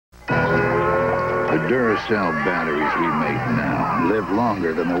Duracell batteries we make now live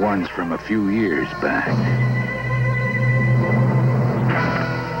longer than the ones from a few years back.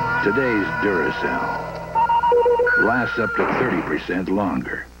 Today's Duracell lasts up to 30%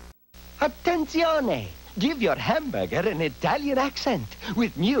 longer. Attenzione! Give your hamburger an Italian accent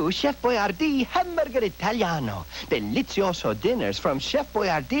with new Chef Boyardee Hamburger Italiano. Delizioso dinners from Chef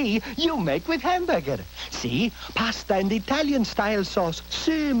Boyardee you make with hamburger. See, pasta and Italian-style sauce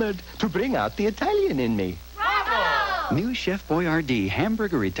simmered to bring out the Italian in me. Bravo! New Chef Boyardee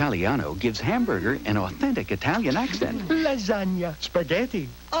Hamburger Italiano gives hamburger an authentic Italian accent. Lasagna, spaghetti,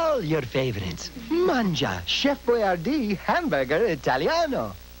 all your favorites. Mangia Chef Boyardee Hamburger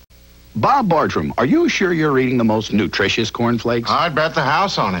Italiano. Bob Bartram, are you sure you're eating the most nutritious cornflakes? I'd bet the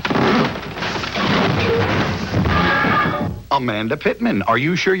house on it. Amanda Pittman, are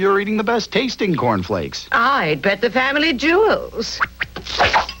you sure you're eating the best tasting cornflakes? I'd bet the family jewels.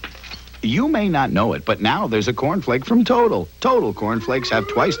 You may not know it, but now there's a cornflake from Total. Total cornflakes have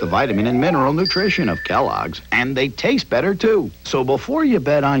twice the vitamin and mineral nutrition of Kellogg's, and they taste better, too. So before you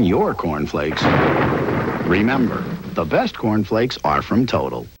bet on your cornflakes, remember, the best cornflakes are from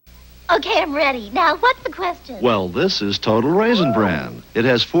Total. Okay, I'm ready. Now, what's the question? Well, this is Total Raisin Bran. It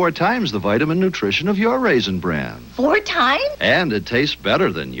has 4 times the vitamin nutrition of your Raisin Bran. 4 times? And it tastes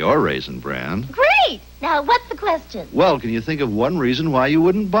better than your Raisin Bran. Great! Now, what's the question? Well, can you think of one reason why you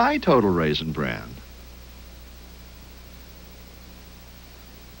wouldn't buy Total Raisin Bran?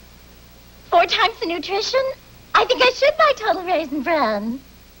 4 times the nutrition? I think I should buy Total Raisin Bran.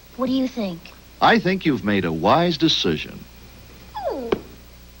 What do you think? I think you've made a wise decision.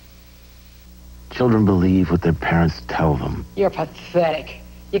 Children believe what their parents tell them. You're pathetic.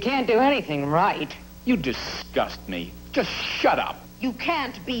 You can't do anything right. You disgust me. Just shut up. You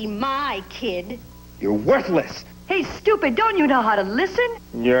can't be my kid. You're worthless. Hey, stupid, don't you know how to listen?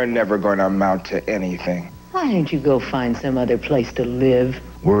 You're never going to amount to anything. Why don't you go find some other place to live?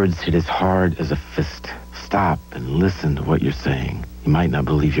 Words hit as hard as a fist. Stop and listen to what you're saying. You might not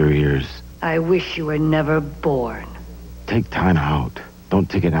believe your ears. I wish you were never born. Take time out. Don't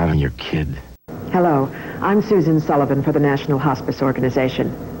take it out on your kid. Hello, I'm Susan Sullivan for the National Hospice Organization.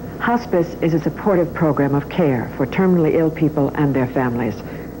 Hospice is a supportive program of care for terminally ill people and their families.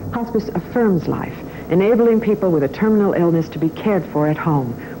 Hospice affirms life, enabling people with a terminal illness to be cared for at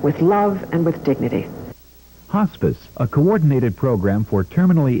home with love and with dignity. Hospice, a coordinated program for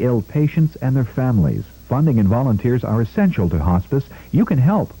terminally ill patients and their families. Funding and volunteers are essential to hospice. You can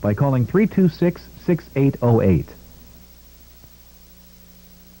help by calling 326-6808.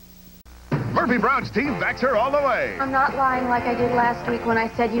 Murphy Brown's team backs her all the way. I'm not lying like I did last week when I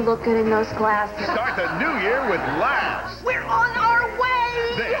said you look good in those glasses. Start the new year with laughs. We're on our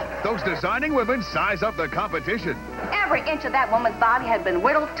way! Then, those designing women size up the competition. Every inch of that woman's body had been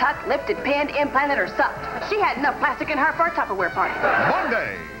whittled, tucked, lifted, pinned, implanted, or sucked. She had enough plastic in her for a Tupperware party.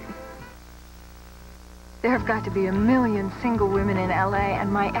 Monday. There have got to be a million single women in L.A.,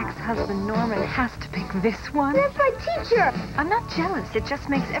 and my ex-husband Norman has to pick this one. That's my teacher. I'm not jealous. It just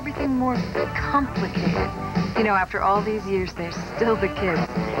makes everything more complicated. You know, after all these years, there's still the kids.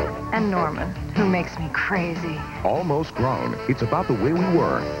 And Norman, who makes me crazy. Almost Grown. It's about the way we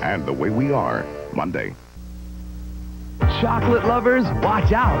were and the way we are. Monday. Chocolate lovers,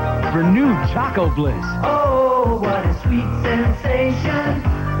 watch out for new Choco-Bliss. Oh, what a sweet sensation.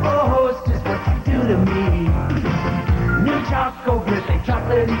 Oh, Hostess, what you do to me. New Choco-Bliss, a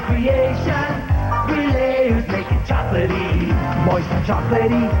chocolatey creation. 3 layers make it chocolatey. Moist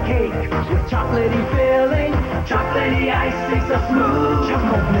chocolatey cake with chocolatey filling. Chocolatey icing so smooth.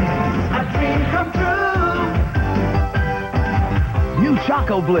 Choco-Bliss, a dream come true. New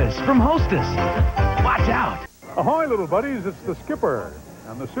Choco-Bliss from Hostess. Watch out. Ahoy, little buddies, it's the Skipper.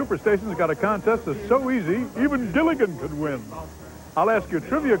 And the Superstation's got a contest that's so easy, even Gilligan could win. I'll ask you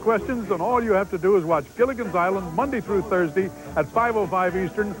trivia questions, and all you have to do is watch Gilligan's Island Monday through Thursday at 5:05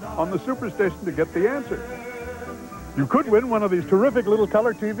 Eastern on the Superstation to get the answer. You could win one of these terrific little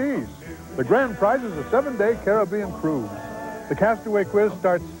color TVs. The grand prize is a 7-day Caribbean cruise. The Castaway quiz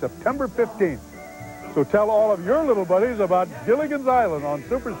starts September 15th. So tell all of your little buddies about Gilligan's Island on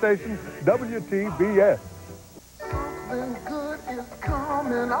Superstation WTBS. Something good is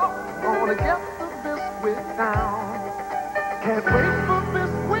coming up. Gonna get the Bisquick down. Can't wait for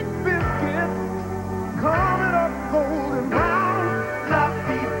Bisquick Biscuits. Coming up golden brown.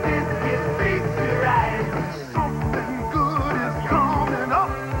 Fluffy biscuits taste your eyes. Something good is coming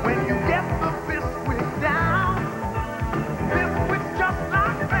up when you get the Bisquick down. Bisquick's just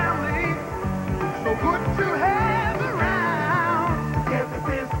like family. So good to have around. Get the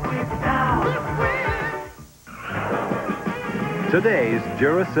Bisquick down. Bisquick. Today's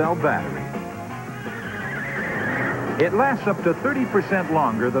Duracell Batteries. It lasts up to 30%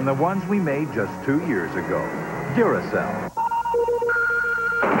 longer than the ones we made just 2 years ago. Duracell.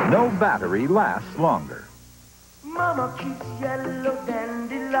 No battery lasts longer. Mama keeps yellow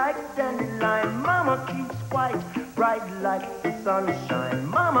dandy like dandelion. Mama keeps white, bright like the sunshine.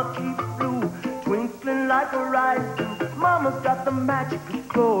 Mama keeps blue, twinkling like a rising. Mama's got the magic of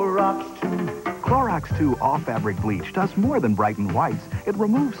Clorox 2. Clorox 2 all-fabric bleach does more than brighten whites. It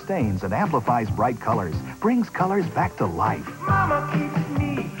removes stains and amplifies bright colors, brings colors back to life. Mama keeps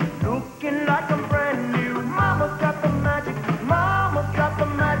me looking like I'm brand new. Mama's got the magic of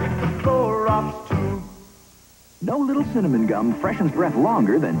Clorox 2. No little cinnamon gum freshens breath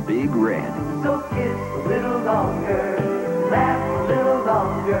longer than Big Red. So kiss a little longer, laugh a little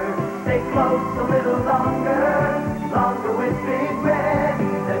longer, stay close a little longer, longer with Big Red.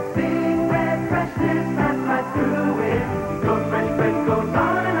 That Big Red freshness passes right through it. Your fresh breath goes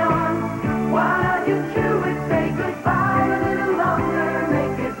on and on. While you chew it, say goodbye a little longer,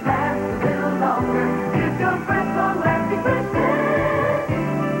 make it last a little longer. Give your breath long-lasting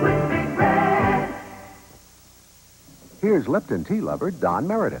freshness with Big Red. Here's Lipton tea lover Don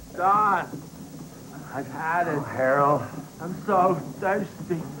Meredith. Don, I've had it. Harold. I'm so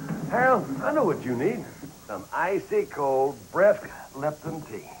thirsty. Harold, I know what you need. Some icy cold, brisk Lipton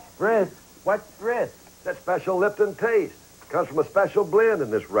tea. Brisk? What's brisk? That special Lipton taste. Comes from a special blend in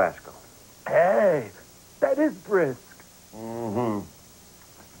this rascal. Hey, that is brisk. Mm-hmm.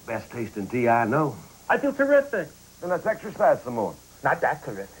 Best tasting tea I know. I feel terrific. Then let's exercise some more. Not that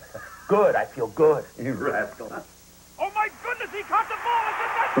terrific. Good, I feel good. You rascal. Oh, my goodness, he caught the ball.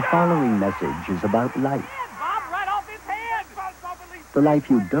 The following message is about life. Bob, right off his head. The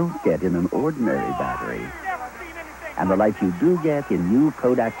life you don't get in an ordinary battery. And the life you do get in new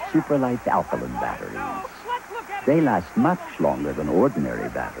Kodak Supralife alkaline batteries. They last much longer than ordinary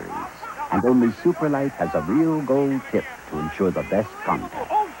batteries. And only Supralife has a real gold tip to ensure the best contact.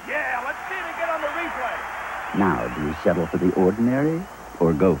 Oh, yeah, let's see it get on the replay. Now, do you settle for the ordinary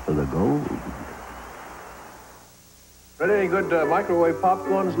or go for the gold? Read any good microwave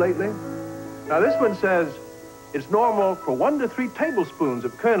popcorns lately? Now, this one says it's normal for 1 to 3 tablespoons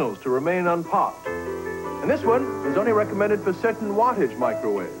of kernels to remain unpopped. And this one is only recommended for certain wattage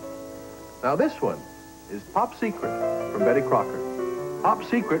microwaves. Now, this one is Pop Secret from Betty Crocker. Pop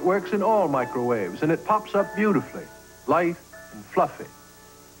Secret works in all microwaves, and it pops up beautifully, light and fluffy.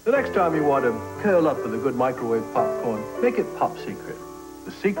 The next time you want to curl up with a good microwave popcorn, make it Pop Secret.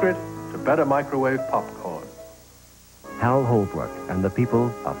 The secret to better microwave popcorn. Hal Holbrook and the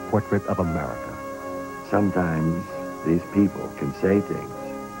people of Portrait of America. Sometimes these people can say things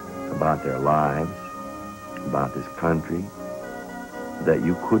about their lives, about this country, that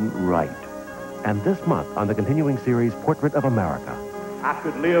you couldn't write. And this month on the continuing series Portrait of America. I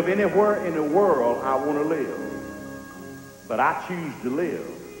could live anywhere in the world I want to live, but I choose to live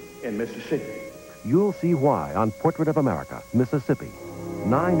in Mississippi. You'll see why on Portrait of America, Mississippi,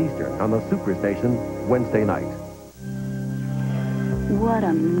 9 Eastern on the Superstation, Wednesday night. What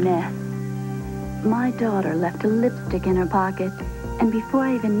a mess. My daughter left a lipstick in her pocket, and before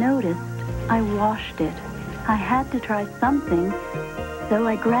I even noticed, I washed it. I had to try something, so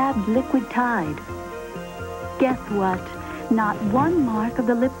I grabbed Liquid Tide. Guess what? Not one mark of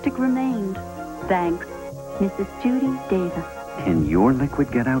the lipstick remained. Thanks, Mrs. Judy Davis. Can your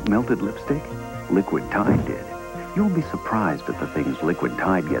liquid get out melted lipstick? Liquid Tide did. You'll be surprised at the things Liquid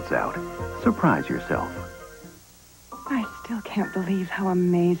Tide gets out. Surprise yourself. I still can't believe how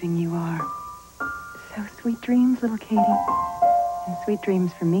amazing you are. So sweet dreams, little Katie. And sweet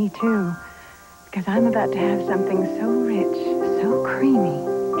dreams for me, too. Because I'm about to have something so rich, so creamy.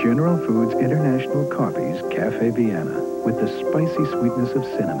 General Foods International Coffee's Cafe Vienna with the spicy sweetness of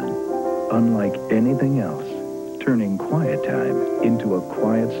cinnamon. Unlike anything else, turning quiet time into a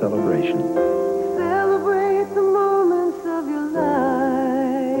quiet celebration. Celebrate the moments of your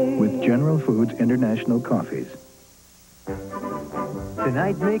life. With General Foods International Coffees.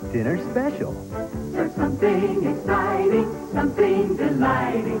 Tonight, make dinner special. Serve something exciting, something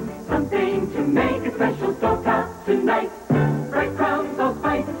delighting, something to make it special. Stovetop tonight. Breadcrumbs all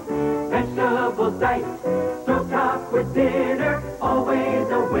spiced, vegetables diced. Stovetop for dinner, always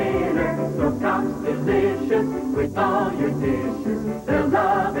a winner. Stovetop's delicious with all your dishes. They'll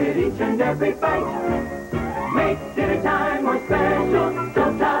love it each and every bite. Make dinner time more special.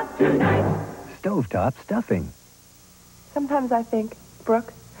 Stovetop tonight. Stovetop stuffing. Sometimes I think,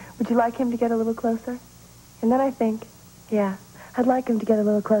 Brooke, would you like him to get a little closer? And then I think, yeah, I'd like him to get a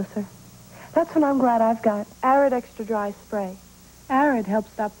little closer. That's when I'm glad I've got Arrid Extra Dry Spray. Arrid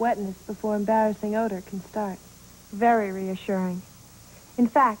helps stop wetness before embarrassing odor can start. Very reassuring. In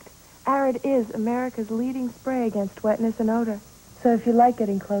fact, Arrid is America's leading spray against wetness and odor. So if you like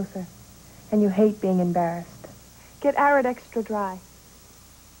getting closer, and you hate being embarrassed, get Arrid Extra Dry.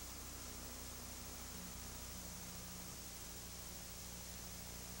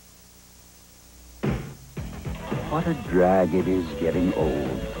 What a drag it is getting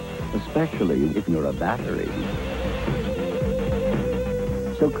old, especially if you're a battery.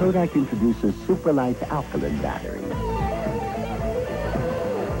 So Kodak introduces Supralife alkaline batteries.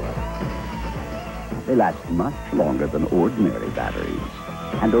 They last much longer than ordinary batteries,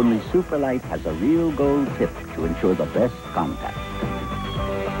 and only Supralife has a real gold tip to ensure the best contact.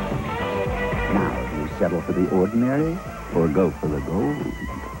 Now, do you settle for the ordinary or go for the gold?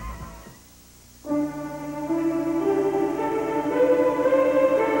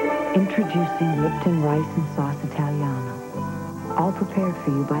 Introducing Lipton Raisin Sauce Italiano. All prepared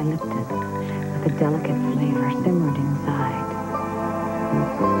for you by Lipton, with a delicate flavor simmered inside.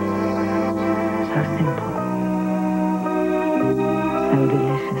 So simple. So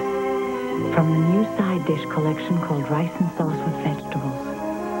delicious. From the new side dish collection called Raisin Sauce with Vegetables.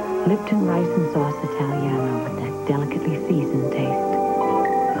 Lipton Raisin Sauce Italiano with that delicately seasoned taste.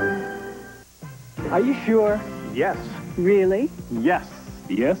 Are you sure? Yes. Really? Yes.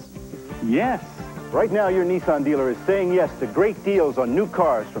 Yes? Yes. Right now, your Nissan dealer is saying yes to great deals on new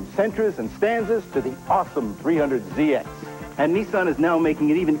cars from Sentras and Stanzas to the awesome 300ZX. And Nissan is now making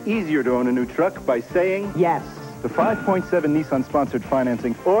it even easier to own a new truck by saying yes to 5.7 Nissan-sponsored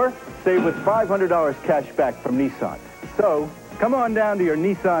financing or save with $500 cash back from Nissan. So, come on down to your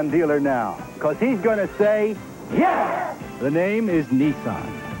Nissan dealer now, because he's going to say yes! The name is Nissan.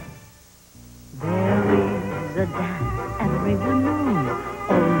 There is a dance everyone knows.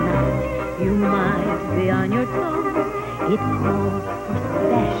 All night you might be on your toes. It's called for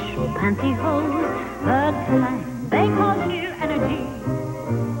special pantyhose. The kind they call sheer energy.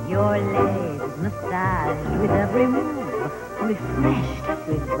 Your legs massaged with every move. Refreshed,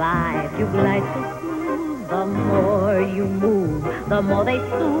 revived, you glide so smooth. The more you move, the more they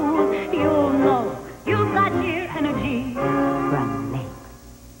soothe. You'll know you've got sheer energy from me.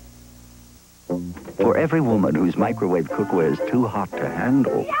 For every woman whose microwave cookware is too hot to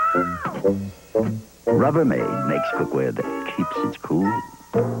handle, Rubbermaid makes cookware that keeps it cool.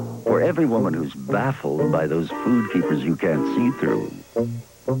 For every woman who's baffled by those food keepers you can't see through,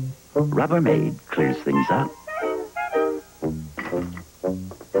 Rubbermaid clears things up.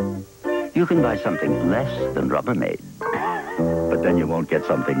 You can buy something less than Rubbermaid, but then you won't get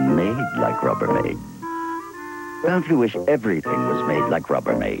something made like Rubbermaid. Don't you wish everything was made like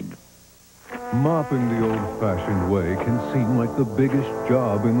Rubbermaid? Mopping the old-fashioned way can seem like the biggest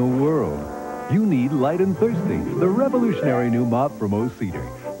job in the world. You need Light and Thirsty, the revolutionary new mop from O-Cedar.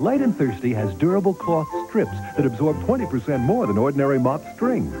 Light and Thirsty has durable cloth strips that absorb 20% more than ordinary mop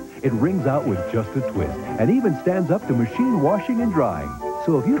strings. It wrings out with just a twist and even stands up to machine washing and drying.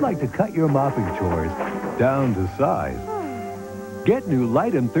 So if you'd like to cut your mopping chores down to size, get new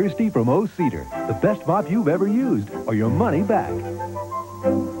Light and Thirsty from O-Cedar, the best mop you've ever used, or your money back.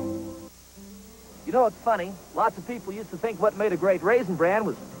 You know, it's funny. Lots of people used to think what made a great Raisin Bran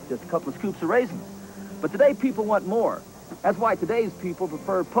was just a couple of scoops of raisins. But today, people want more. That's why today's people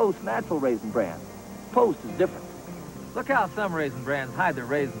prefer Post Natural Raisin Bran. Post is different. Look how some Raisin Brans hide their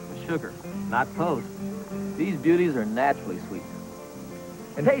raisins with sugar. Not Post. These beauties are naturally sweet.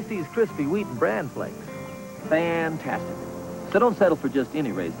 And taste these crispy wheat and bran flakes. Fantastic. So don't settle for just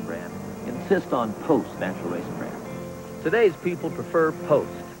any Raisin Bran. Insist on Post Natural Raisin Bran. Today's people prefer Post.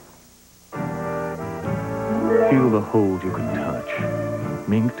 Feel the hold you can touch.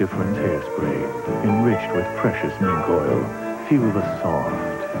 Mink Difference hairspray, enriched with precious mink oil. Feel the soft,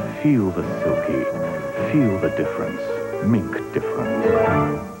 feel the silky, feel the difference. Mink Difference.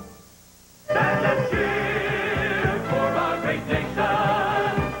 Stand and cheer for our great nation.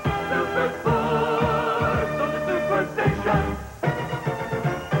 Super Sports on the Superstation.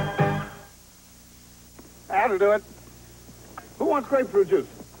 That'll do it. Who wants grapefruit juice?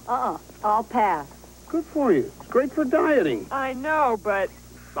 I'll pass. Good for you. It's great for dieting. I know, but...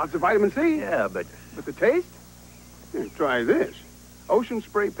 Lots of vitamin C? Yeah, but... But the taste? Here, try this. Ocean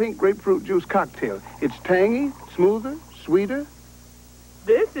Spray Pink Grapefruit Juice Cocktail. It's tangy, smoother, sweeter.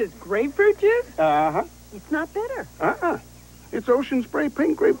 This is grapefruit juice? Uh-huh. It's not bitter. It's Ocean Spray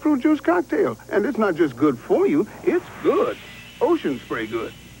Pink Grapefruit Juice Cocktail. And it's not just good for you, it's good. Ocean Spray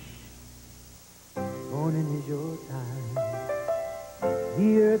good. Morning is your time.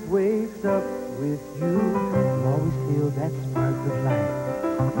 The earth wakes up with you. Always feel that spark of life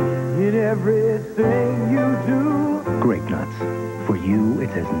in everything you do. Grape nuts. For you,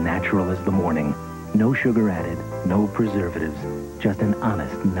 it's as natural as the morning. No sugar added, no preservatives, just an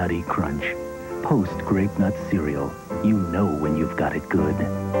honest nutty crunch. Post Grape Nut Cereal. You know when you've got it good.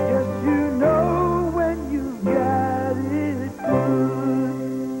 Yes, you know when you've got it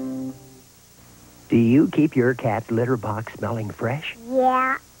good. Do you keep your cat's litter box smelling fresh?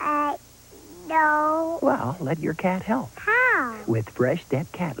 Yeah, no. Well, let your cat help. How? With Fresh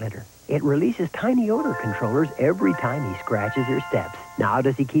Step Cat Litter. It releases tiny odor controllers every time he scratches or steps. Now,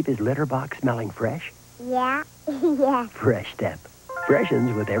 does he keep his litter box smelling fresh? Yeah, yeah. Fresh Step.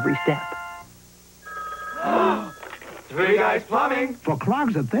 Freshens with every step. Three Guys Plumbing. For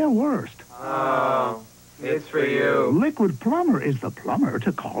clogs at their worst. Oh, it's for you. Liquid Plumber is the plumber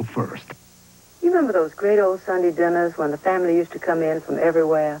to call first. You remember those great old Sunday dinners when the family used to come in from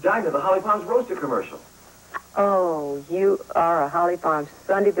everywhere? Dinah, the Holly Farms roaster commercial. Oh, you are a Holly Farms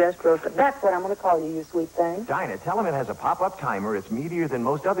Sunday best roaster. That's what I'm going to call you, you sweet thing. Dinah, tell him it has a pop-up timer. It's meatier than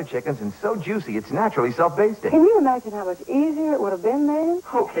most other chickens and so juicy it's naturally self-basting. Can you imagine how much easier it would have been then?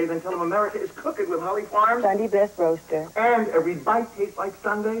 Okay, then tell him America is cooking with Holly Farms. Sunday best roaster. And every bite tastes like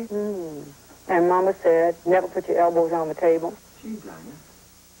Sunday. And Mama said, never put your elbows on the table. Gee,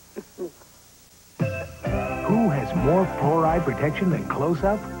 Dinah. Who has more fluoride protection than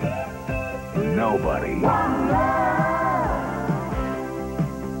Close-Up? Nobody.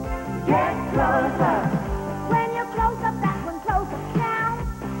 Get closer. When you're close up, that's when close-up counts.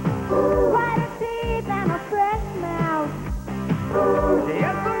 Whiter teeth and a fresh mouth.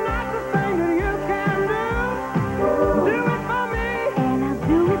 It's the nicest thing that you can do. Do it for me, and I'll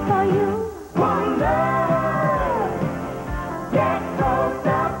do it for you. Wonder. Get close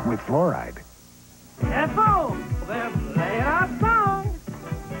up. With fluoride. Careful, they're playing our song.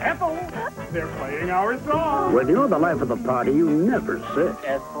 Careful, they're playing our song. When you're the life of the party, you never sit.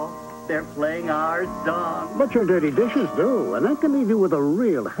 Careful, they're playing our song. But your dirty dishes do, and that can leave you with a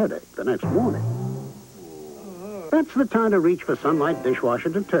real headache the next morning. That's the time to reach for Sunlight dishwasher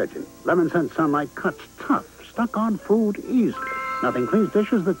detergent. Lemon Scent Sunlight cuts tough, stuck-on food easily. Nothing cleans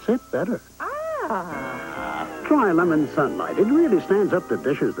dishes that sit better. Try Lemon Sunlight. It really stands up to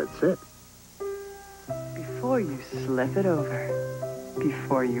dishes that sit. Before you slip it over,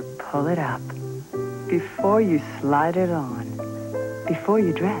 before you pull it up, before you slide it on, before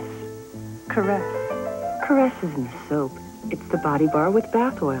you dress, Caress. Caress isn't soap. It's the body bar with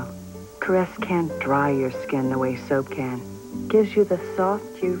bath oil. Caress can't dry your skin the way soap can. Gives you the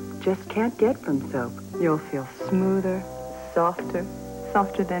soft you just can't get from soap. You'll feel smoother, softer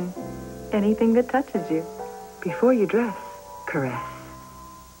than anything that touches you. Before you dress, Caress.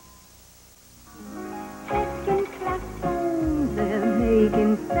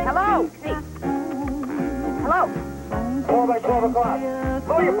 Hello? Hey. Hello? 4 by 12 o'clock.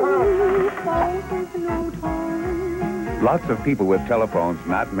 Blow your pound. Lots of people with telephones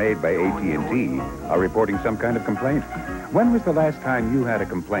not made by AT&T are reporting some kind of complaint. When was the last time you had a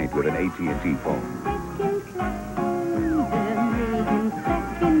complaint with an AT&T phone?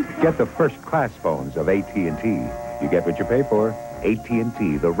 Get the first-class phones of AT&T. You get what you pay for.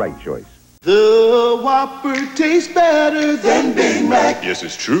 AT&T, the right choice. The Whopper tastes better than Big Mac. Yes,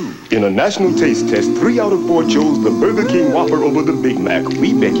 it's true. In a national taste test, 3 out of 4 chose the Burger King Whopper over the Big Mac.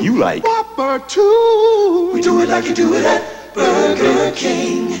 We bet you like Whopper too. We do it like you do it at Burger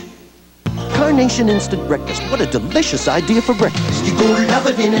King. Carnation Instant Breakfast. What a delicious idea for breakfast. You gonna love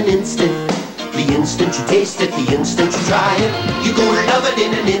it in an instant. The instant you taste it, the instant you try it. You gonna love it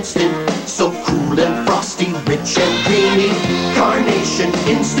in an instant. So cool and frosty, rich and creamy. Carnation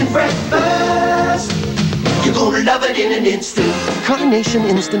Instant Breakfast. You're gonna love it in an instant. Carnation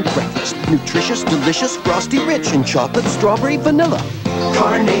Instant Breakfast. Nutritious, delicious, frosty, rich in chocolate, strawberry, vanilla.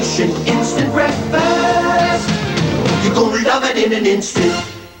 Carnation Instant Breakfast. You're gonna love it in an instant.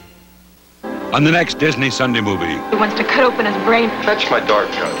 On the next Disney Sunday movie, He wants to cut open his brain. Fetch my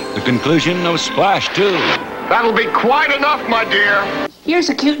dart gun. the conclusion of Splash 2. That'll be quite enough, my dear. Here's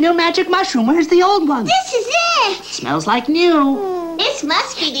a cute new magic mushroom. Where's the old one? This is it. Smells like new. This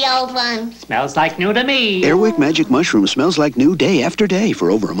must be the old one. Smells like new to me. Airwick Magic Mushroom smells like new day after day for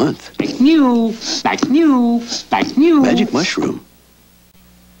over a month. Like new. Like new. Like new. Magic Mushroom.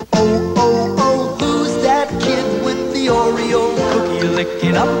 Oh, who's that kid with the Oreo cookie?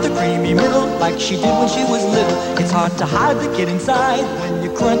 Licking up the creamy middle like she did when she was little. It's hard to hide the kid inside when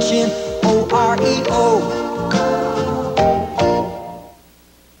you're crunching Oreo.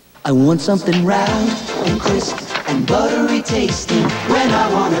 I want something round and crisp and buttery tasting. When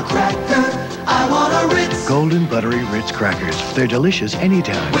I want a cracker, I want a Ritz. Golden Buttery Ritz Crackers. They're delicious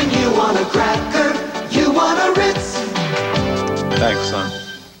anytime. When you want a cracker, you want a Ritz. Thanks, son.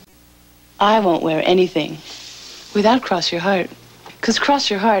 I won't wear anything without Cross Your Heart. Because Cross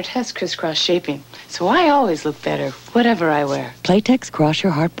Your Heart has crisscross shaping. So I always look better, whatever I wear. Playtex Cross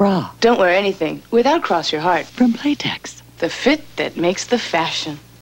Your Heart Bra. Don't wear anything without Cross Your Heart. From Playtex. The fit that makes the fashion.